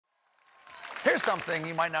Here's something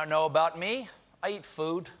you might not know about me. I eat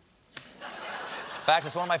food. In fact,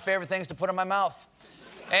 it's one of my favorite things to put in my mouth.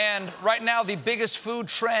 And right now, the biggest food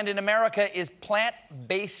trend in America is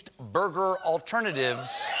plant-based burger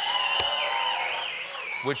alternatives,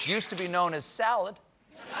 which used to be known as salad.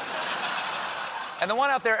 And the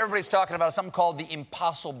one out there everybody's talking about is something called the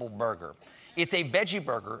Implausible Burger. It's a veggie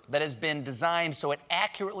burger that has been designed so it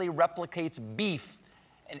accurately replicates beef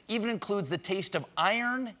and even includes the taste of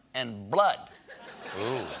iron and blood.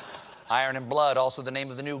 Ooh. Iron and Blood, also the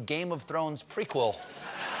name of the new Game of Thrones prequel.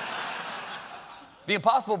 The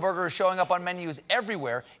Implausible Burger is showing up on menus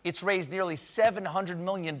everywhere. It's raised nearly $700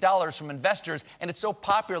 million from investors, and it's so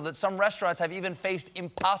popular that some restaurants have even faced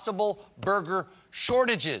impossible burger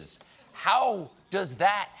shortages. How does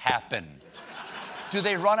that happen? Do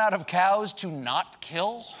they run out of cows to not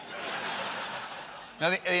kill? Now,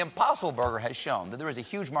 the Implausible Burger has shown that there is a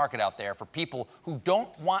huge market out there for people who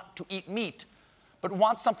don't want to eat meat, but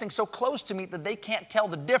want something so close to meat that they can't tell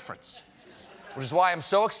the difference. Which is why I'm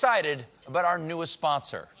so excited about our newest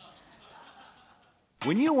sponsor.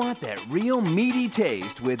 When you want that real meaty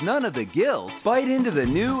taste with none of the guilt, bite into the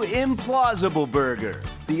new Implausible Burger.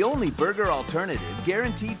 The only burger alternative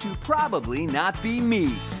guaranteed to probably not be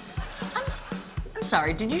meat. I'm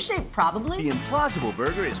sorry, did you say probably? The Implausible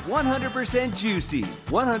Burger is 100% juicy,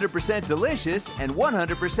 100% delicious, and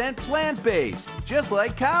 100% plant-based, just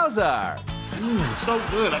like cows are. Mmm, so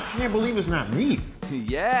good. I can't believe it's not meat.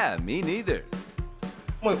 Yeah, me neither.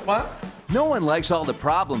 Wait, what? No one likes all the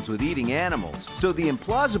problems with eating animals, so the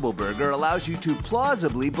Implausible Burger allows you to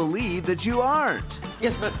plausibly believe that you aren't.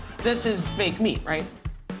 Yes, but this is fake meat, right?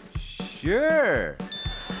 Sure.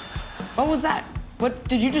 What was that? What,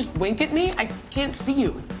 did you just wink at me? I can't see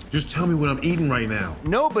you. Just tell me what I'm eating right now.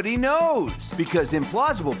 Nobody knows, because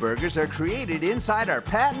Implausible Burgers are created inside our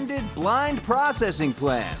patented blind processing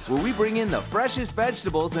plant, where we bring in the freshest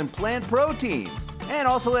vegetables and plant proteins, and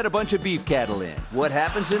also let a bunch of beef cattle in. What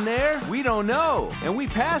happens in there? We don't know, and we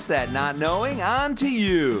pass that not knowing on to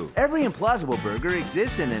you. Every Implausible Burger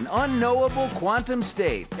exists in an unknowable quantum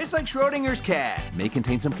state. It's like Schrodinger's cat. May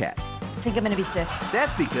contain some cat. I think I'm gonna be sick.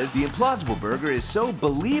 That's because the Implausible Burger is so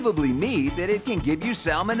believably meat that it can give you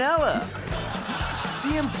salmonella.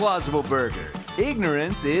 The Implausible Burger.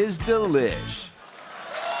 Ignorance is delish.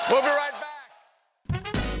 We'll be right back.